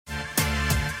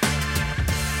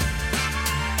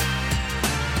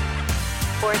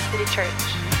Forest City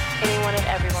Church. Anyone and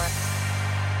everyone.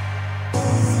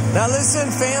 Now listen,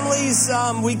 families,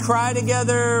 we cry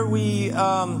together, we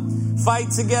fight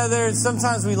together,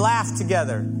 sometimes we laugh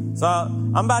together. So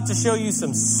I'm about to show you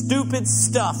some stupid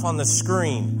stuff on the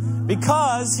screen.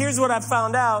 Because here's what I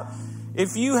found out.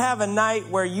 If you have a night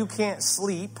where you can't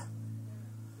sleep,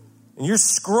 and you're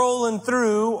scrolling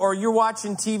through or you're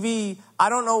watching TV, I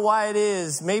don't know why it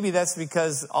is. Maybe that's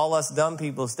because all us dumb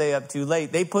people stay up too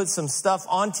late. They put some stuff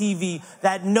on TV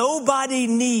that nobody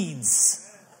needs.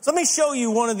 So let me show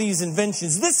you one of these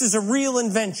inventions. This is a real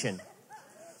invention.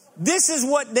 This is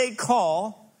what they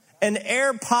call an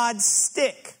AirPod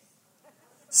stick.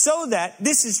 So that,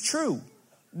 this is true.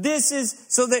 This is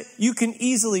so that you can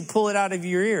easily pull it out of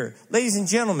your ear. Ladies and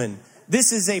gentlemen,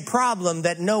 this is a problem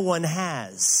that no one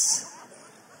has.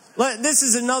 This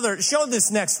is another, show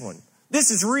this next one. This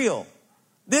is real.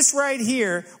 This right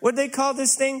here, what they call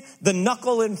this thing? The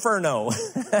Knuckle Inferno.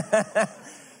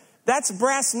 That's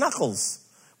brass knuckles.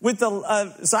 With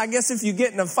the so I guess if you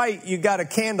get in a fight, you got a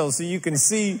candle so you can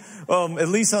see at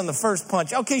least on the first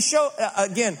punch. Okay, show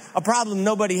again a problem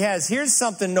nobody has. Here's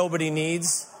something nobody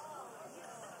needs.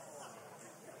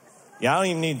 Yeah, I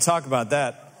don't even need to talk about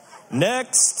that.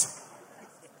 Next,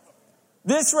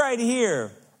 this right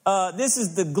here. This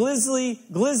is the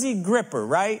glizzy gripper,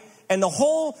 right? And the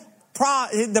whole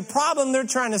the problem they're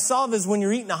trying to solve is when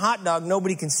you're eating a hot dog,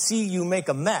 nobody can see you make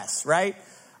a mess, right?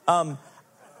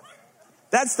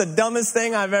 That's the dumbest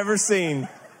thing I've ever seen.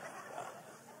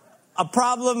 A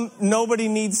problem nobody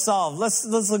needs solved. Let's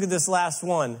look at this last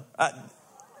one.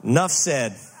 Enough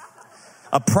said.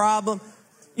 A problem.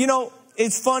 You know,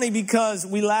 it's funny because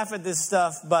we laugh at this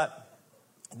stuff, but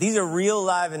these are real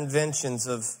live inventions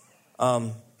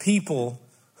of people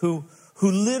who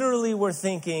literally were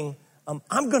thinking,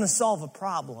 I'm going to solve a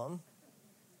problem.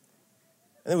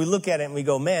 And then we look at it and we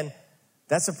go, man,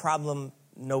 that's a problem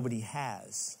nobody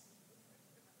has.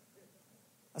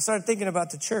 I started thinking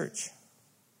about the church,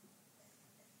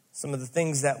 some of the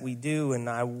things that we do, and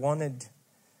I wanted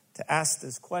to ask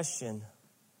this question.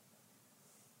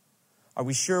 Are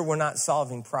we sure we're not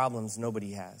solving problems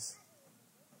nobody has?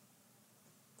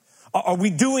 Are we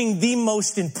doing the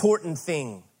most important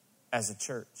thing as a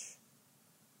church?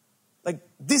 Like,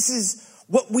 this is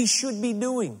what we should be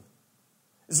doing,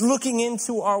 is looking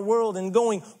into our world and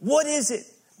going, what is it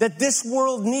that this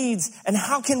world needs, and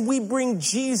how can we bring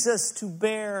Jesus to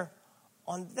bear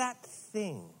on that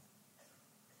thing?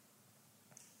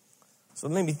 So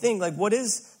it made me think, like, what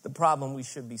is the problem we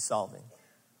should be solving?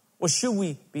 What should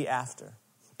we be after?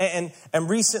 And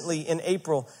recently in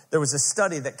April, there was a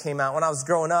study that came out. When I was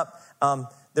growing up,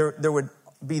 there would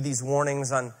be these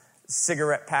warnings on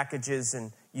cigarette packages,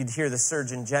 and you'd hear the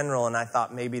Surgeon General, and I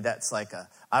thought maybe that's like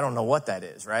I don't know what that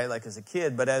is, right? Like as a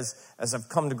kid, but as I've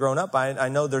come to grown up, I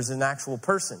know there's an actual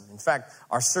person. In fact,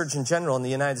 our Surgeon General in the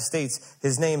United States,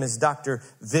 his name is Dr.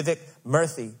 Vivek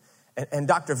Murthy. And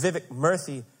Dr. Vivek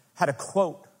Murthy had a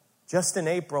quote just in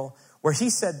April where he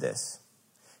said this.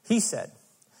 He said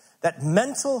that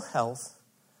mental health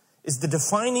is the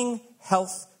defining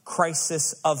health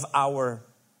crisis of our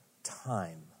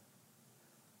time.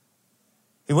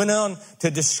 He went on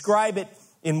to describe it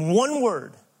in one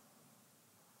word.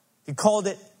 He called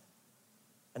it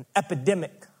an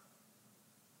epidemic.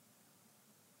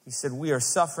 He said, we are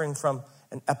suffering from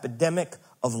an epidemic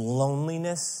of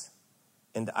loneliness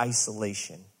and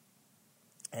isolation.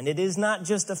 And it is not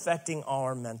just affecting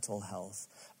our mental health,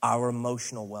 our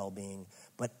emotional well-being,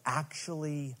 but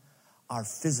actually our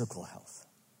physical health.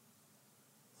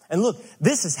 And look,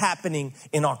 this is happening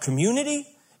in our community,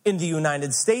 in the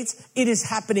United States. It is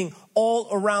happening all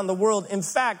around the world. In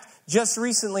fact, just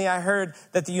recently I heard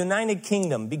that the United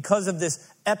Kingdom, because of this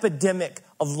epidemic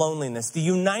of loneliness, the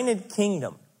United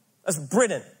Kingdom, that's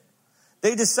Britain,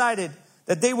 they decided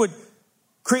that they would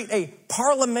create a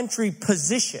parliamentary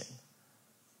position,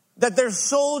 that their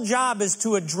sole job is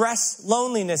to address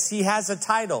loneliness. He has a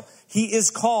title. He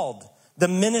is called the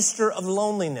Minister of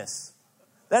Loneliness.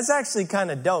 That's actually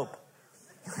kind of dope.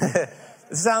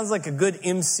 It sounds like a good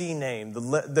MC name,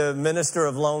 the Minister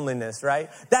of Loneliness, right?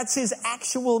 That's his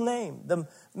actual name, the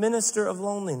Minister of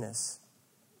Loneliness.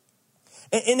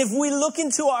 And if we look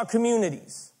into our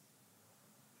communities,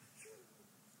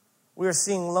 we are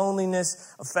seeing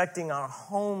loneliness affecting our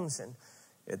homes, and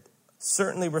it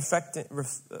certainly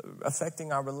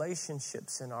affecting our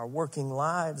relationships and our working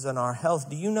lives and our health.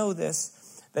 Do you know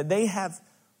this? That they have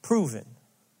proven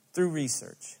through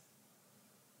research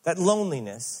that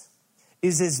loneliness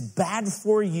is as bad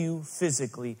for you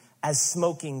physically as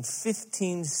smoking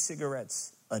 15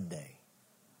 cigarettes a day.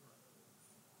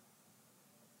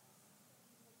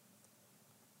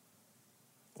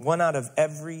 1 out of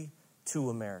every 2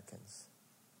 Americans,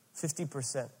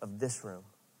 50% of this room,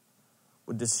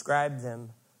 would describe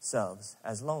themselves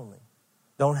as lonely.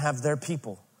 Don't have their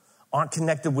people. Aren't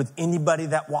connected with anybody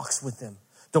that walks with them.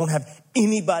 Don't have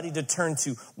anybody to turn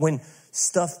to when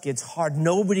stuff gets hard.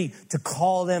 Nobody to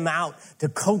call them out, to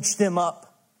coach them up.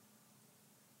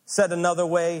 Said another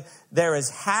way, there is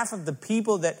half of the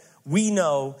people that we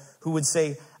know who would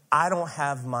say, I don't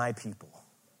have my people.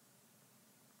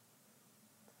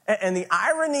 And the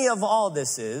irony of all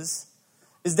this is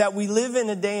that we live in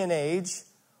a day and age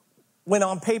when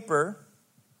on paper,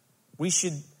 we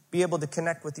should be able to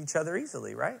connect with each other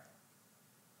easily, right?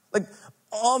 Like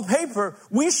on paper,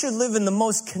 we should live in the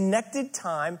most connected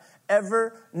time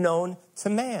ever known to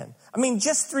man. I mean,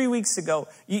 just 3 weeks ago,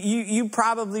 you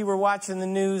probably were watching the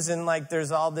news and like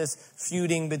there's all this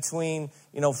feuding between,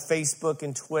 Facebook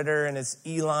and Twitter, and it's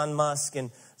Elon Musk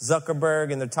and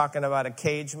Zuckerberg, and they're talking about a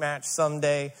cage match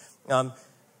someday.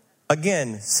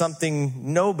 Again,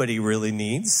 something nobody really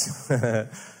needs.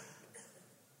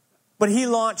 But he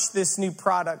launched this new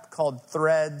product called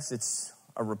Threads. It's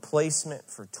a replacement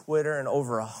for Twitter, and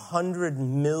over 100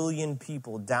 million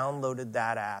people downloaded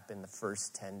that app in the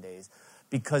first 10 days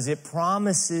because it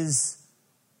promises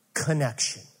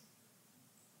connection.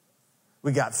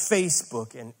 We got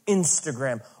Facebook and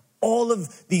Instagram, all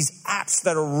of these apps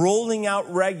that are rolling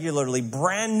out regularly,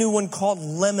 brand new one called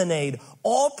Lemonade,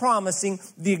 all promising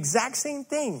the exact same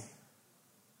thing.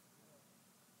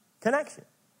 Connection.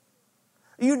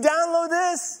 You download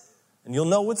this, and you'll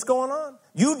know what's going on.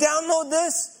 You download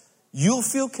this, you'll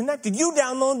feel connected. You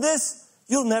download this,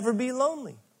 you'll never be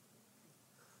lonely.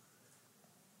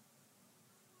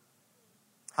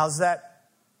 How's that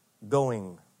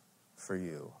going for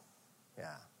you?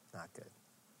 Yeah, not good.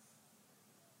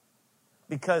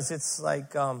 Because it's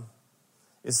like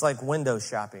window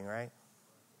shopping, right?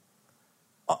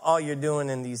 All you're doing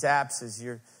in these apps is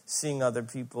you're seeing other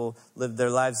people live their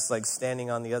lives. It's like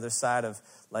standing on the other side of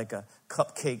like a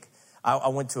cupcake. I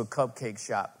went to a cupcake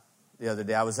shop the other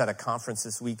day. I was at a conference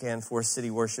this weekend. Forest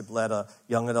City Worship led a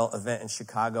young adult event in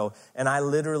Chicago. And I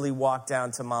literally walked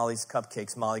down to Molly's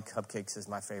Cupcakes. Molly Cupcakes is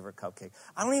my favorite cupcake.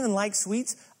 I don't even like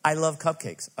sweets. I love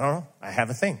cupcakes. I don't know. I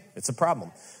have a thing. It's a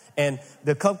problem. And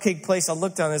the cupcake place, I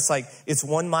looked on, it's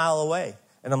 1 mile away.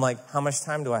 And I'm like, how much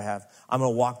time do I have? I'm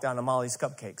going to walk down to Molly's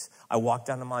Cupcakes. I walked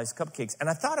down to Molly's Cupcakes. And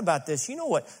I thought about this. You know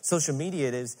what social media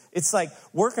it is? It's like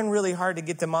working really hard to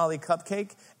get to Molly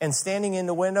Cupcake and standing in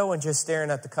the window and just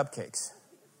staring at the cupcakes.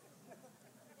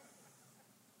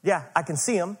 Yeah, I can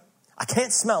see them. I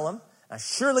can't smell them. I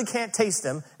surely can't taste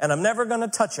them. And I'm never going to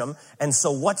touch them. And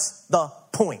so what's the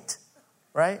point?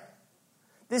 Right?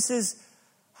 This is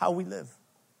how we live.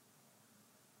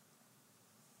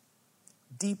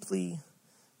 Deeply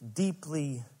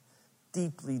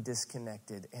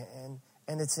disconnected.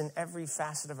 And it's in every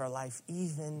facet of our life,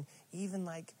 even in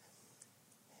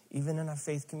our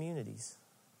faith communities.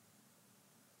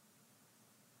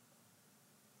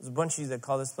 There's a bunch of you that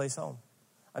call this place home.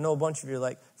 I know a bunch of you are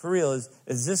like, for real, is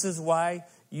this why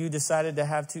you decided to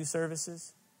have 2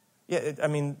 services? Yeah,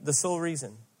 the sole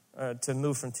reason to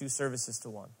move from 2 services to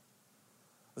 1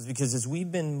 was because as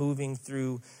we've been moving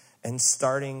through and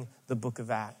starting the book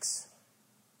of Acts,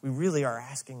 we really are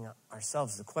asking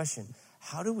ourselves the question,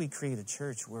 how do we create a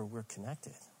church where we're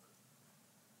connected?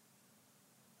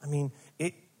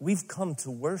 We've come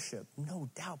to worship, no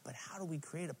doubt, but how do we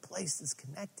create a place that's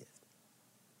connected?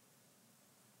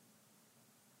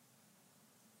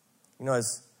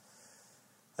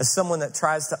 As someone that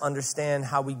tries to understand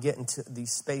how we get into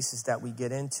these spaces that we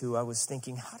get into, I was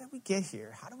thinking, how did we get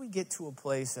here? How do we get to a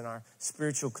place in our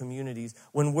spiritual communities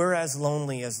when we're as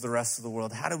lonely as the rest of the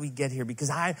world? How do we get here? Because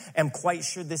I am quite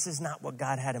sure this is not what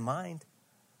God had in mind.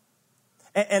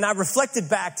 And I reflected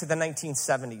back to the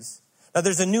 1970s. Now,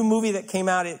 there's a new movie that came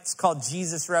out. It's called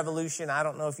Jesus Revolution. I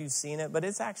don't know if you've seen it, but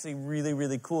it's actually really,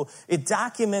 really cool. It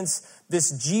documents this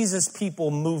Jesus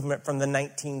people movement from the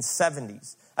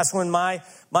 1970s. That's when my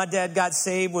dad got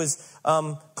saved, was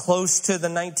close to the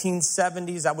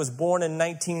 1970s. I was born in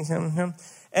 19...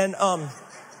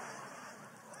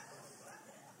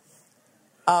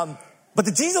 But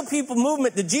the Jesus people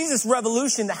movement, the Jesus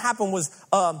Revolution that happened was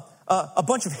a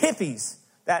bunch of hippies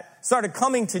that started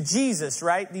coming to Jesus,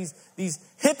 right? These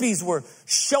hippies were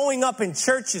showing up in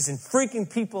churches and freaking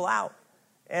people out.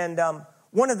 And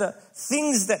one of the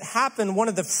things that happened, one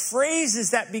of the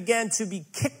phrases that began to be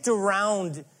kicked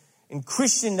around in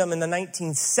Christendom in the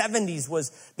 1970s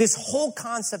was this whole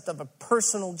concept of a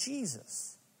personal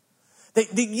Jesus.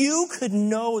 That you could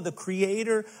know the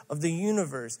creator of the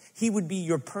universe. He would be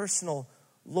your personal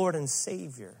Lord and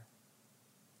Savior.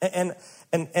 And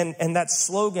that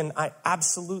slogan, I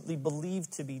absolutely believe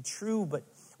to be true. But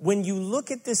when you look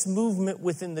at this movement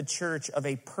within the church of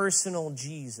a personal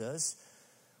Jesus,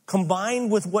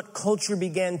 combined with what culture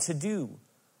began to do,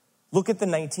 look at the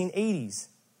 1980s.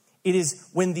 It is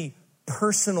when the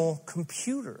personal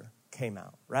computer came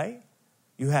out, right?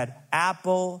 You had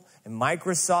Apple and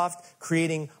Microsoft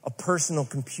creating a personal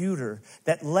computer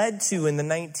that led to, in the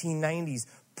 1990s,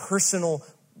 personal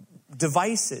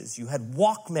devices. You had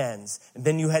Walkmans, and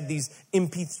then you had these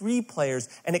MP3 players,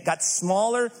 and it got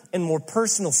smaller and more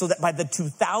personal, so that by the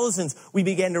 2000s, we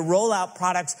began to roll out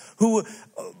products who,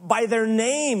 by their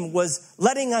name, was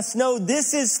letting us know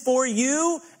this is for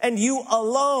you and you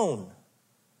alone.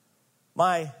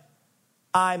 My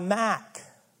iMac,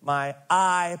 my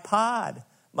iPod,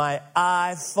 my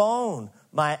iPhone,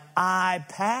 my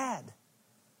iPad.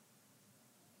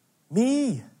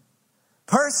 Me,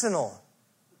 personal.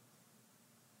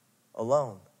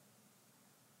 Alone.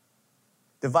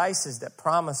 Devices that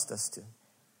promised us to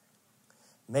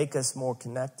make us more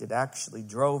connected actually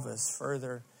drove us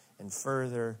further and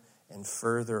further and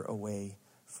further away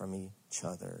from each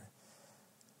other.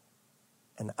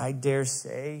 And I dare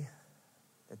say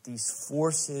that these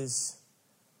forces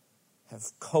have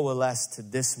coalesced to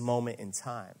this moment in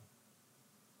time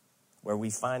where we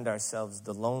find ourselves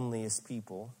the loneliest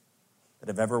people that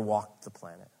have ever walked the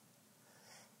planet.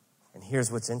 And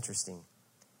here's what's interesting.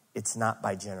 It's not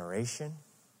by generation,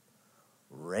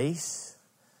 race,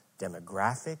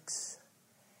 demographics.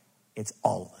 It's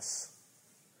all of us.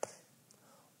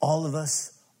 All of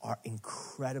us are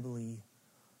incredibly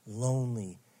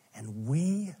lonely. And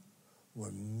we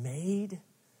were made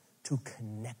to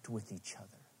connect with each other.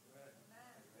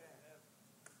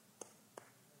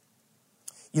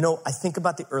 You know, I think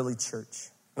about the early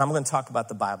church. And I'm going to talk about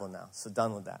the Bible now. So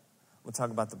done with that. I'm going to talk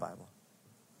about the Bible.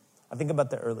 I think about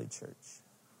the early church.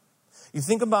 You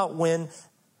think about when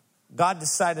God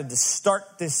decided to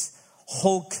start this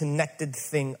whole connected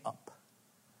thing up.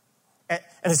 And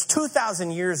it's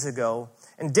 2,000 years ago.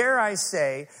 And dare I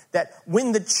say that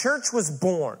when the church was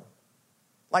born,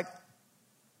 like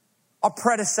our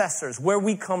predecessors, where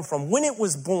we come from, when it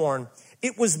was born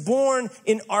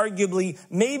in arguably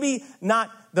maybe not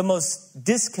the most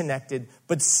disconnected,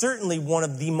 but certainly one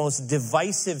of the most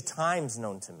divisive times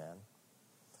known to man.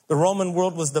 The Roman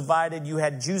world was divided. You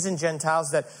had Jews and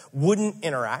Gentiles that wouldn't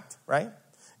interact, right?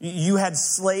 You had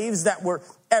slaves that were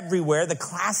everywhere. The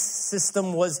class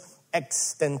system was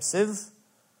extensive.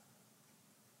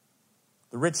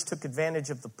 The rich took advantage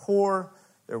of the poor.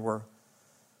 There were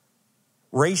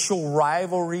racial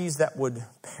rivalries that would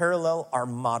parallel our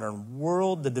modern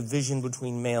world, the division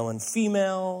between male and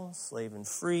female, slave and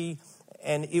free.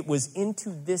 And it was into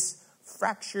this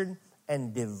fractured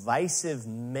and divisive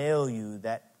milieu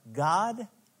that God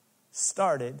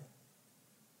started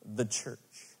the church.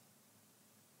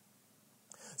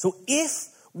 So if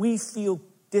we feel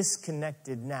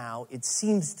disconnected now, it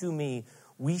seems to me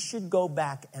we should go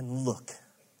back and look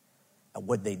at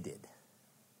what they did.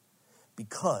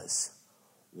 Because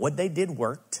what they did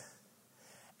worked,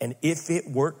 and if it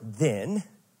worked then,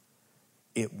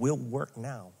 it will work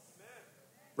now.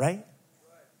 Right?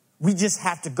 We just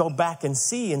have to go back and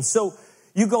see. And so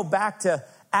you go back to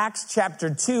Acts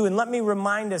chapter 2, and let me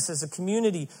remind us as a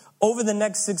community, over the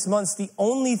next 6 months, the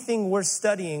only thing we're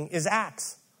studying is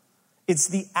Acts. It's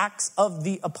the Acts of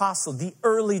the Apostle, the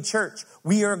early church.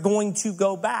 We are going to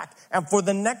go back, and for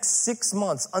the next 6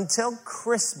 months, until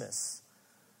Christmas,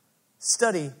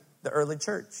 study the early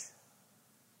church.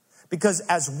 Because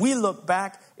as we look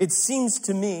back, it seems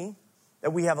to me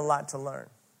that we have a lot to learn.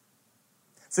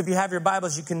 So if you have your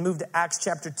Bibles, you can move to Acts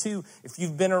chapter 2. If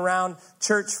you've been around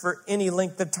church for any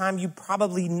length of time, you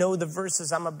probably know the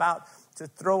verses I'm about to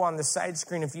throw on the side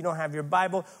screen. If you don't have your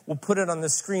Bible, we'll put it on the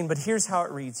screen. But here's how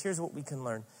it reads. Here's what we can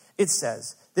learn. It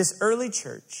says, this early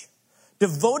church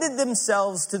devoted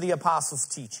themselves to the apostles'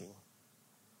 teaching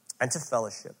and to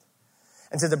fellowship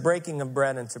and to the breaking of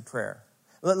bread and to prayer.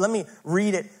 Let me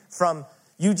read it from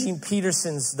Eugene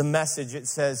Peterson's The Message. It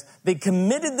says, they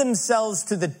committed themselves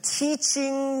to the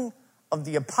teaching of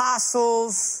the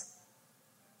apostles,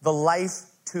 the life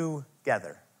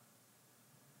together.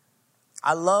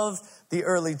 I love the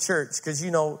early church because,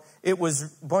 you know, it was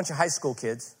a bunch of high school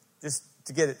kids, just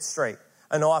to get it straight.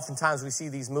 I know oftentimes we see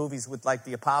these movies with like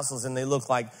the apostles and they look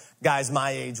like guys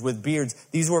my age with beards.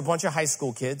 These were a bunch of high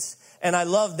school kids. And I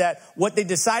love that what they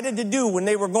decided to do when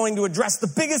they were going to address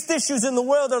the biggest issues in the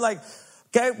world, they're like,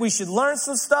 okay, we should learn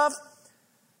some stuff,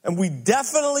 and we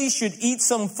definitely should eat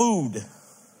some food,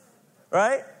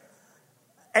 right?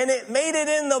 And it made it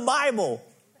in the Bible.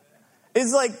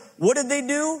 It's like, what did they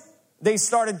do? they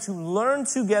started to learn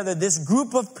together. This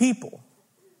group of people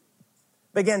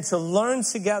began to learn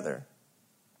together.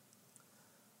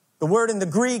 The word in the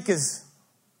Greek is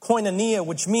koinonia,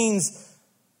 which means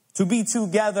to be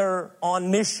together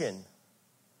on mission.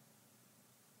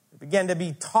 It began to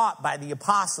be taught by the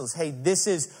apostles, hey, this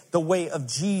is the way of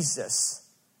Jesus.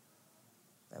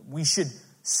 That we should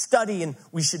study and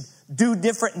we should do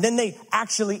different. And then they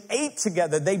actually ate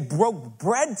together. They broke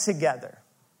bread together.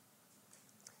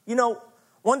 You know,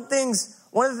 one of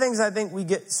the things I think we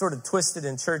get sort of twisted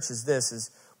in church is this,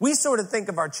 is we sort of think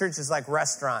of our churches like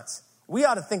restaurants. We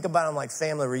ought to think about them like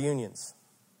family reunions.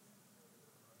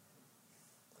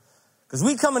 Because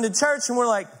we come into church and we're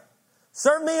like,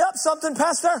 serve me up something,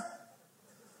 Pastor.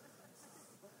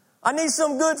 I need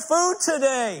some good food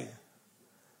today.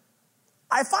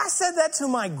 If I said that to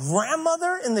my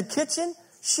grandmother in the kitchen,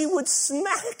 she would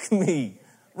smack me,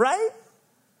 right?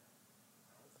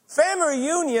 Family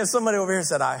reunion, somebody over here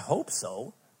said, I hope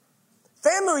so.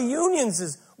 Family reunions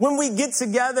is when we get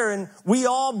together and we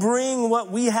all bring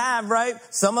what we have, right?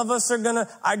 Some of us are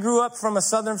I grew up from a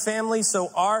Southern family, so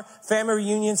our family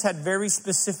reunions had very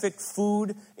specific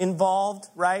food involved,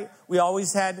 right? We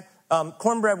always had,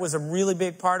 cornbread was a really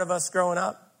big part of us growing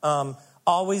up.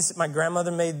 Always, my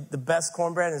grandmother made the best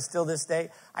cornbread, and still this day,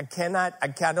 I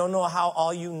don't know how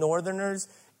all you Northerners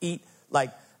eat,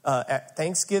 like at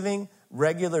Thanksgiving,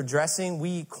 regular dressing. We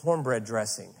eat cornbread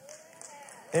dressing.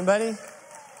 Anybody?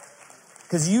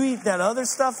 Because you eat that other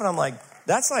stuff, and I'm like,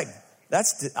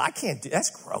 I can't do, that's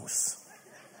gross.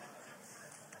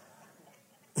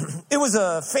 It was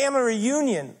a family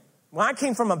reunion. When I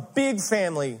came from a big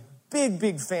family,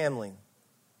 big family.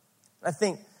 I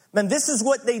think, man, this is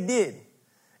what they did.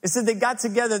 It said they got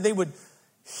together, they would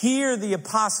hear the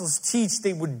apostles teach,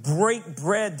 they would break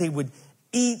bread, they would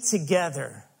eat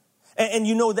together. And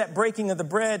you know that breaking of the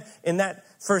bread in that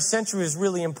first century is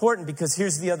really important, because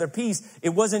here's the other piece. It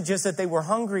wasn't just that they were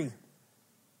hungry.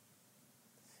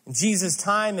 In Jesus'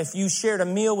 time, if you shared a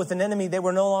meal with an enemy, they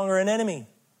were no longer an enemy.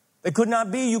 You could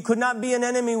not be an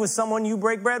enemy with someone you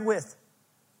break bread with.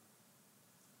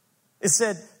 It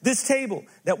said, this table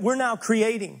that we're now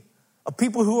creating of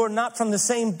people who are not from the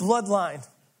same bloodline,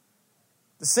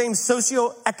 the same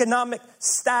socioeconomic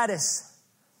status,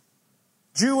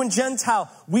 Jew and Gentile,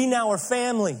 we now are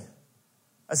family.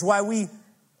 That's why we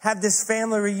have this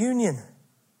family reunion.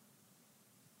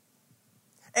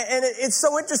 And it's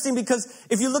so interesting, because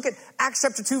if you look at Acts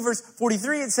chapter 2, verse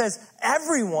 43, it says,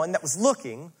 everyone that was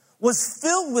looking was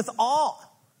filled with awe.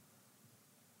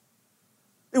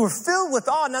 They were filled with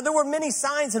awe. Now, there were many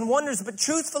signs and wonders, but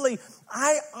truthfully,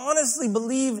 I honestly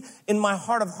believe in my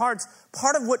heart of hearts,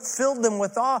 part of what filled them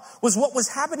with awe was what was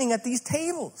happening at these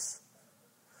tables.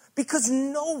 Because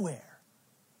nowhere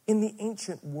in the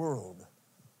ancient world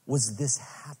was this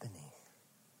happening.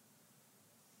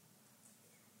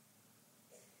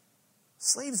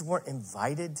 Slaves weren't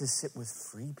invited to sit with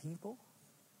free people.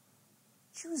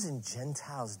 Jews and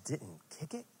Gentiles didn't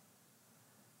kick it.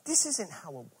 This isn't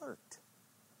how it worked.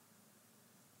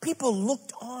 People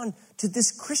looked on to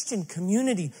this Christian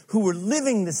community who were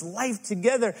living this life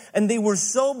together, and they were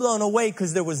so blown away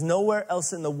because there was nowhere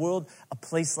else in the world a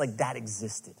place like that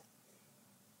existed.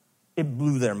 It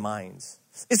blew their minds.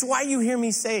 It's why you've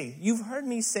heard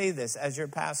me say this as your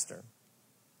pastor.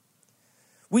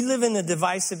 We live in a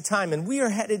divisive time, and we are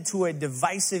headed to a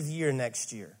divisive year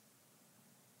next year.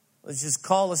 Let's just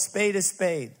call a spade a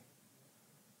spade.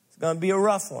 It's going to be a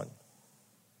rough one.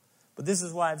 But this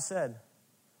is why I've said,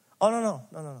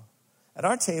 no. At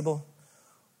our table,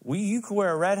 you can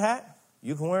wear a red hat,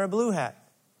 you can wear a blue hat,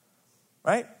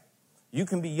 right? You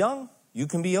can be young, you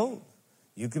can be old,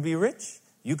 you could be rich,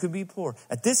 you could be poor.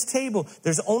 At this table,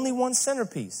 there's only one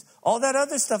centerpiece. All that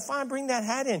other stuff, fine, bring that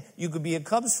hat in. You could be a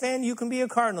Cubs fan, you can be a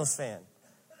Cardinals fan.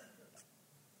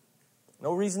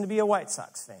 No reason to be a White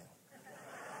Sox fan.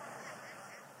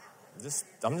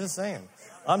 I'm just saying.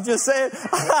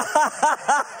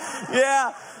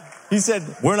 Yeah. He said,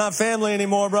 we're not family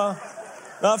anymore, bro.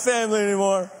 Not family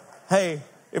anymore. Hey,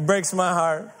 it breaks my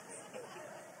heart.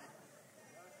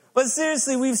 But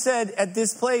seriously, we've said at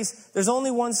this place, there's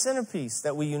only one centerpiece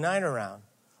that we unite around.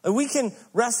 Like, we can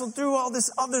wrestle through all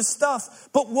this other stuff,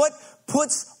 but what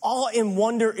puts awe and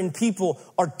wonder in people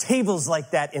are tables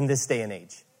like that in this day and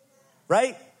age,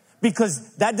 right?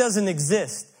 Because that doesn't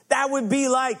exist. That would be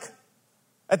like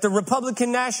at the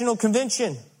Republican National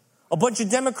Convention, a bunch of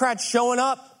Democrats showing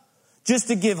up just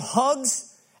to give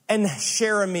hugs and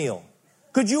share a meal.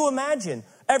 Could you imagine?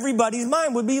 Everybody's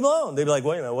mind would be blown. They'd be like,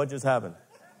 wait a minute, what just happened?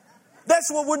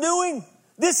 That's what we're doing.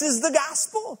 This is the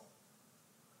gospel.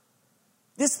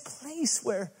 This place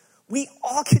where we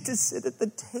all get to sit at the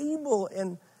table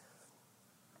and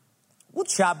we'll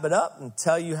chop it up and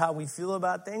tell you how we feel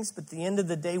about things. But at the end of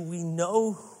the day, we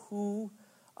know who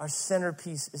our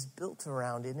centerpiece is built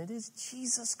around, and it is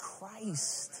Jesus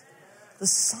Christ, the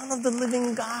Son of the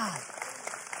living God.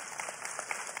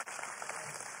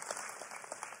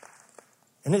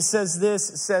 And it says this,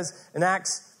 it says in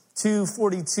Acts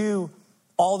 2:42,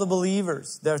 all the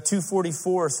believers, there are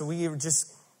 2:44, so we were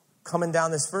just coming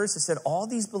down this verse. It said all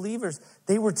these believers,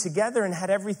 they were together and had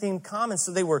everything in common.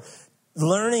 So they were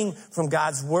learning from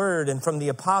God's word and from the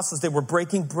apostles. They were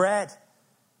breaking bread.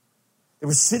 They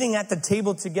were sitting at the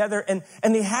table together, and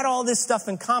they had all this stuff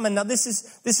in common. Now, this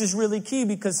is really key,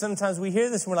 because sometimes we hear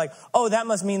this and we're like, oh, that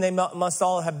must mean they must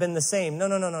all have been the same.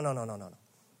 No.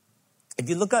 If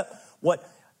you look up what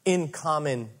in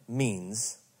common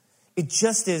means, it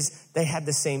just is they had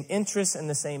the same interests and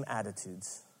the same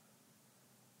attitudes.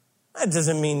 That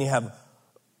doesn't mean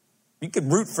you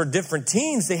could root for different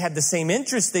teams. They had the same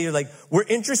interests. They were like, we're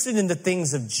interested in the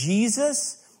things of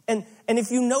Jesus. And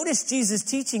if you notice Jesus'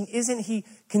 teaching, isn't he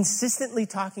consistently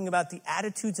talking about the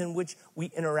attitudes in which we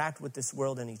interact with this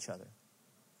world and each other?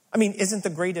 I mean, isn't the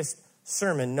greatest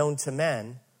sermon known to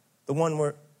men the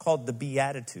one called the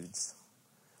Beatitudes,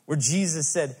 where Jesus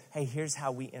said, hey, here's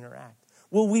how we interact.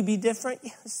 Will we be different?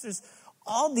 Yes, there's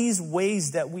all these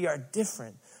ways that we are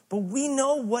different, but we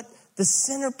know what the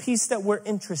centerpiece that we're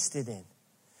interested in.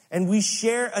 And we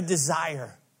share a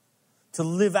desire to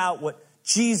live out what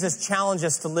Jesus challenged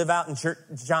us to live out in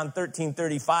John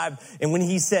 13:35. And when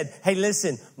he said, hey,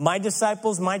 listen, my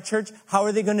disciples, my church, how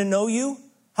are they going to know you?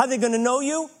 How are they going to know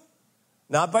you?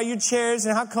 Not by your chairs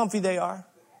and how comfy they are.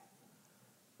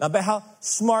 Not by how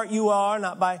smart you are.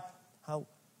 Not by how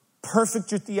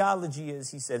perfect your theology is.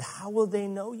 He said, how will they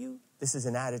know you? This is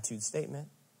an attitude statement.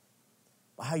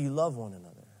 By how you love one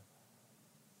another.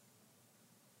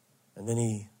 And then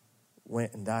he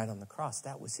went and died on the cross.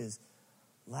 That was his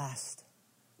last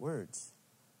words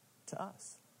to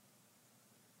us.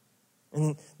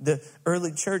 And the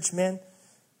early church, man,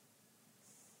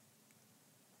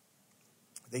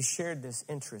 they shared this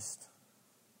interest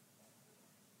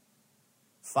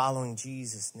following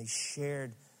Jesus, and they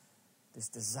shared this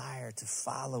desire to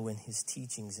follow in his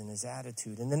teachings and his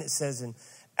attitude. And then it says in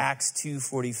Acts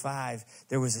 2:45,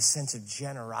 there was a sense of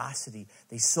generosity.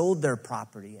 They sold their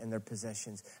property and their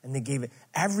possessions, and they gave it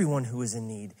everyone who was in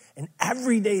need. And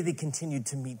every day they continued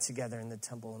to meet together in the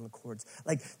temple and the courts.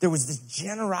 Like, there was this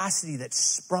generosity that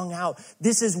sprung out.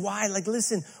 This is why, like,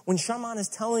 listen, when Shaman is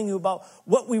telling you about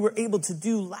what we were able to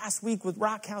do last week with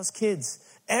Rock House Kids,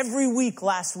 every week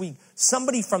last week,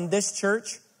 somebody from this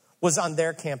church was on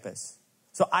their campus.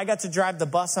 So I got to drive the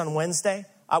bus on Wednesday.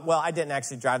 I didn't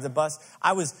actually drive the bus.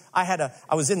 I was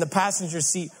in the passenger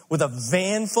seat with a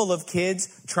van full of kids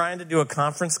trying to do a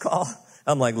conference call.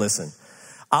 I'm like, listen,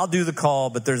 I'll do the call,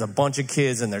 but there's a bunch of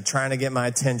kids and they're trying to get my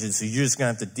attention, so you're just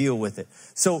going to have to deal with it.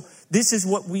 So this is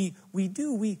what we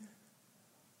do. We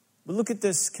look at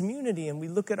this community and we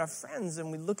look at our friends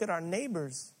and we look at our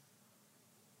neighbors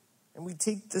and we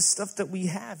take the stuff that we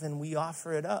have and we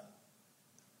offer it up.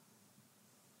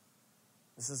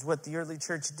 This is what the early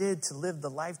church did to live the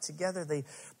life together. They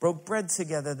broke bread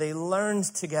together. They learned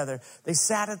together. They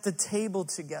sat at the table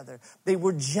together. They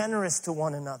were generous to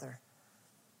one another.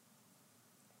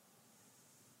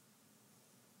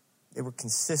 They were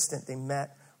consistent. They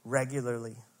met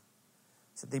regularly.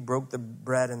 So they broke the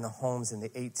bread in the homes and they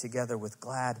ate together with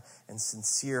glad and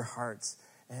sincere hearts.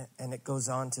 And it goes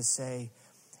on to say,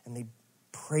 and they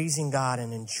praising God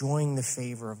and enjoying the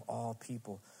favor of all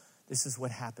people. This is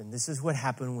what happened. This is what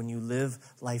happened when you live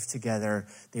life together.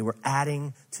 They were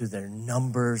adding to their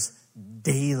numbers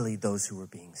daily those who were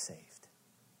being saved.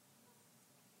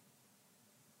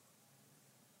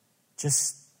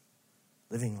 Just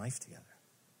living life together.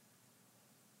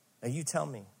 Now you tell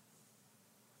me,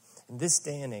 in this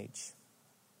day and age,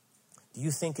 do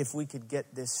you think if we could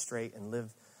get this straight and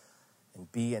live and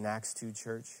be an Acts 2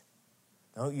 church,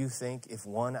 don't you think if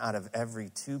 1 out of every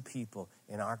 2 people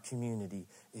in our community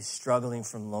is struggling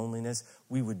from loneliness,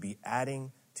 we would be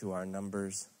adding to our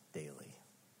numbers daily?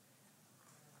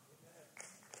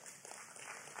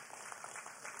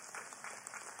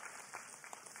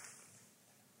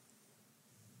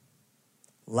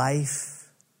 Life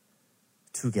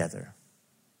together.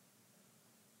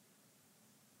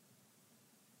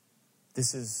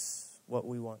 This is what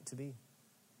we want to be.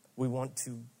 We want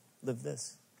to live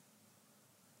this.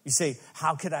 You say,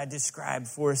 how could I describe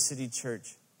Forest City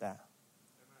Church? That.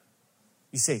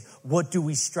 You say, what do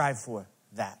we strive for?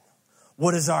 That.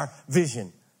 What is our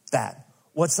vision? That.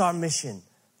 What's our mission?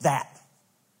 That.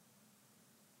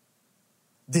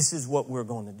 This is what we're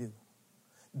going to do.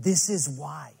 This is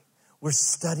why we're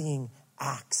studying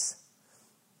Acts.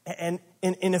 And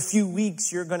in a few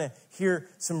weeks, you're going to hear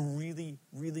some really,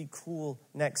 really cool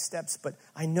next steps. But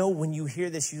I know when you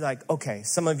hear this, you're like, okay,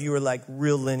 some of you are like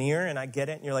real linear, and I get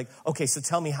it. And you're like, okay, so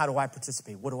tell me, how do I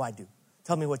participate? What do I do?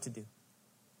 Tell me what to do.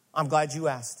 I'm glad you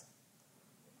asked.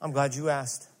 I'm glad you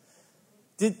asked.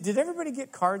 Did everybody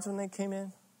get cards when they came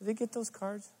in? Did they get those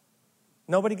cards?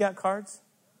 Nobody got cards?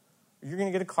 You're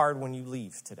going to get a card when you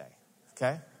leave today,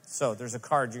 okay? So there's a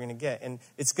card you're going to get, and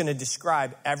it's going to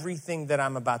describe everything that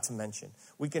I'm about to mention.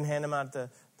 We can hand them out at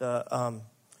the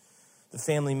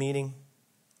family meeting.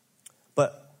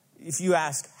 But if you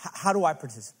ask, how do I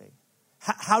participate?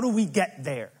 How do we get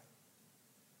there?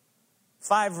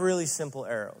 5 really simple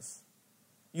arrows.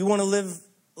 You want to live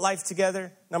life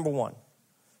together? Number 1.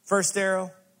 First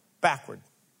arrow, backward.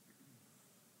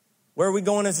 Where are we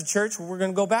going as a church? Well, we're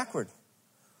going to go backward.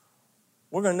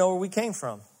 We're going to know where we came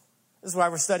from. This is why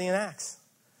we're studying Acts.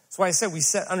 That's why I said we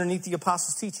sat underneath the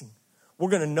apostles' teaching.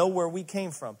 We're going to know where we came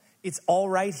from. It's all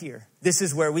right here. This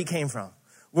is where we came from.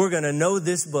 We're going to know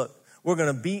this book. We're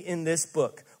going to be in this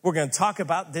book. We're going to talk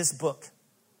about this book.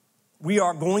 We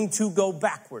are going to go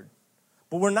backward.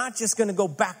 But we're not just going to go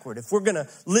backward. If we're going to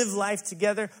live life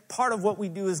together, part of what we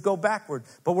do is go backward.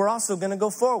 But we're also going to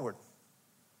go forward.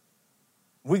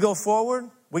 We go forward,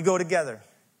 we go together.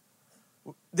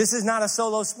 This is not a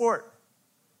solo sport.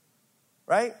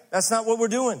 Right? That's not what we're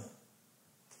doing.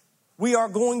 We are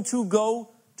going to go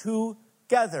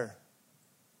together.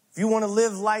 If you want to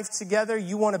live life together,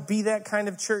 you want to be that kind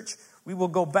of church, we will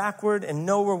go backward and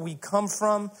know where we come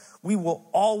from. We will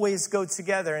always go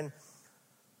together. And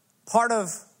part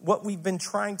of what we've been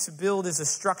trying to build is a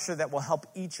structure that will help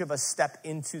each of us step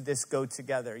into this go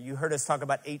together. You heard us talk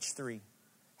about H3,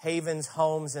 havens,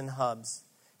 homes, and hubs.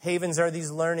 Havens are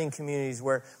these learning communities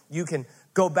where you can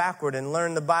go backward and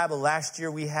learn the Bible. Last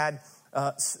year we had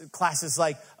classes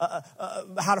like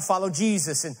how to follow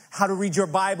Jesus and how to read your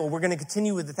Bible. We're going to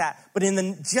continue with that. But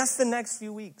in just the next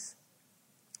few weeks,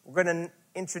 we're going to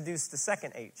introduce the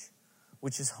second H,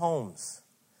 which is homes.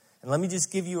 And let me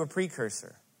just give you a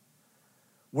precursor.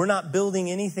 We're not building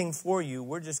anything for you.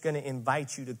 We're just going to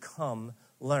invite you to come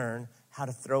learn how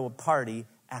to throw a party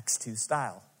Acts 2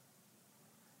 style.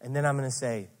 And then I'm going to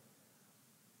say,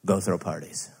 go throw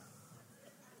parties.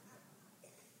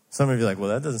 Some of you are like, well,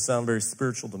 that doesn't sound very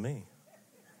spiritual to me.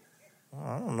 Well,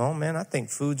 I don't know, man. I think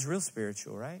food's real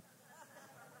spiritual, right?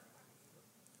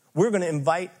 We're going to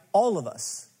invite all of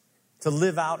us to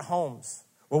live out homes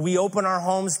where we open our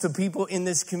homes to people in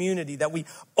this community, that we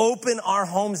open our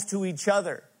homes to each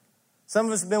other. Some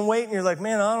of us have been waiting. You're like,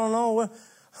 man, I don't know.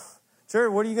 Sir,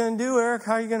 what are you going to do, Eric?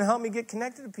 How are you going to help me get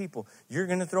connected to people? You're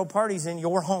going to throw parties in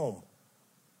your home.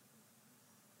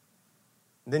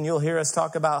 Then you'll hear us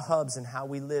talk about hubs and how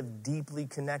we live deeply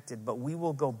connected, but we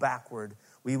will go backward.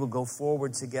 We will go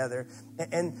forward together.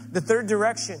 And the third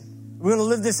direction, we're going to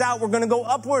live this out. We're going to go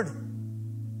upward.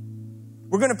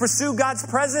 We're going to pursue God's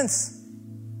presence.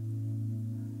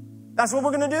 That's what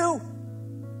we're going to do.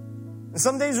 And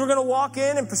some days we're going to walk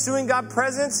in and pursuing God's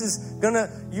presence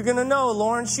you're going to know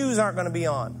Lauren's shoes aren't going to be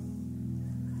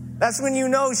on. That's when you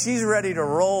know she's ready to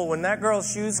roll. When that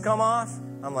girl's shoes come off,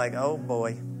 I'm like, oh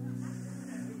boy.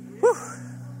 Whew.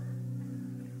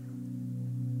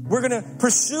 We're going to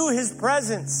pursue his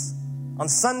presence on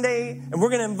Sunday, and we're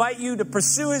going to invite you to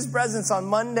pursue his presence on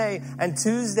Monday and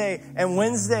Tuesday and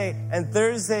Wednesday and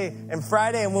Thursday and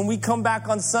Friday. And when we come back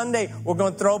on Sunday, we're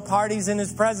going to throw parties in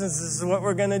his presence. This is what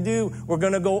we're going to do. We're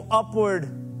going to go upward.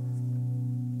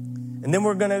 And then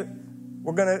we're going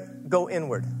to go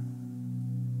inward.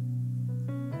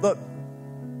 Look,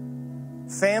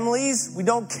 families, we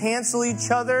don't cancel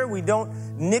each other. We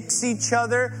don't nix each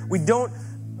other. We don't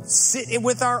sit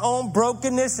with our own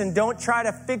brokenness and don't try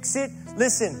to fix it.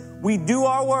 Listen, we do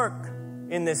our work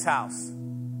in this house.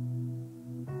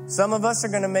 Some of us are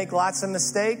going to make lots of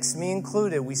mistakes, me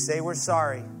included. We say we're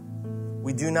sorry.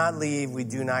 We do not leave. We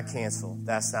do not cancel.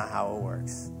 That's not how it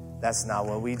works. That's not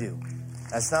what we do.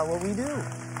 That's not what we do.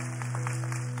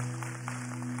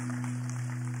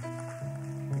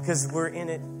 Because we're in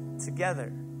it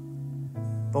together.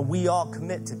 But we all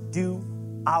commit to do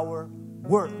our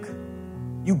work.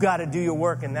 You got to do your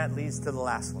work, and that leads to the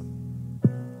last one.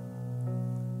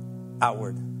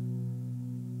 Outward.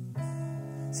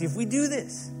 See, if we do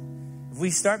this, if we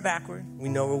start backward, we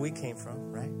know where we came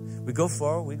from, right? We go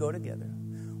forward, we go together.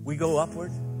 We go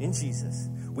upward in Jesus.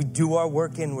 We do our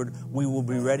work inward. We will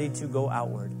be ready to go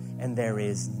outward. And there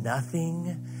is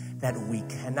nothing that we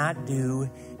cannot do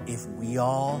if we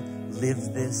all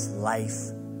live this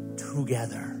life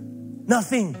together.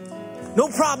 Nothing. No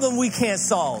problem we can't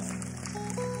solve.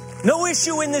 No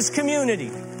issue in this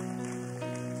community.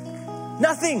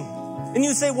 Nothing. And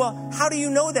you say, well, how do you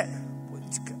know that?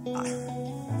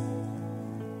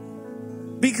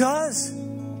 Because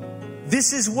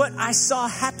this is what I saw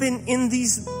happen in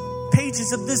these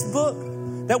pages of this book.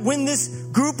 That when this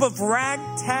group of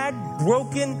ragtag,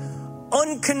 broken,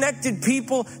 unconnected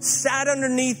people sat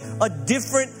underneath a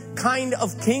different kind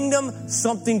of kingdom,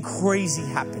 something crazy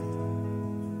happened.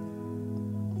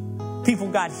 People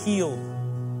got healed.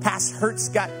 Past hurts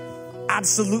got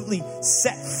absolutely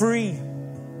set free.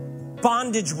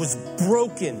 Bondage was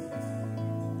broken.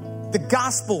 The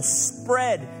gospel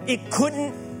spread. It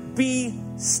couldn't be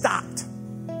stopped.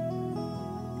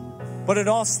 But it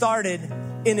all started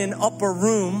in an upper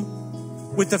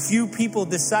room with a few people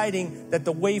deciding that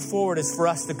the way forward is for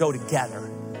us to go together.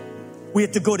 We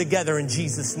have to go together in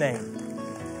Jesus' name.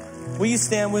 Will you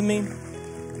stand with me?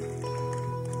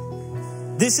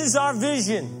 This is our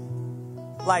vision.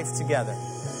 Life together.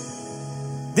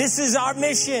 This is our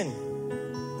mission.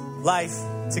 Life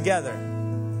together.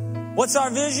 What's our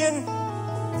vision?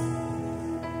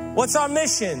 What's our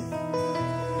mission?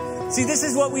 See, this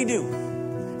is what we do.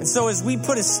 And so as we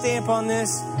put a stamp on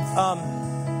this,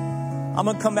 I'm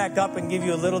going to come back up and give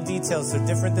you a little details. They're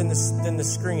different than the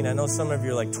screen. I know some of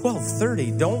you are like,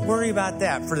 12:30. Don't worry about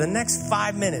that. For the next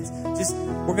 5 minutes,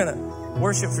 we're going to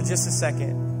worship for just a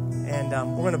second. And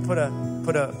we're going to put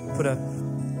a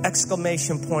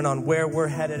exclamation point on where we're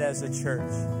headed as a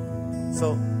church.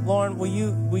 So, Lauren, will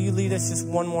you lead us just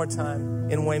one more time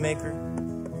in Waymaker?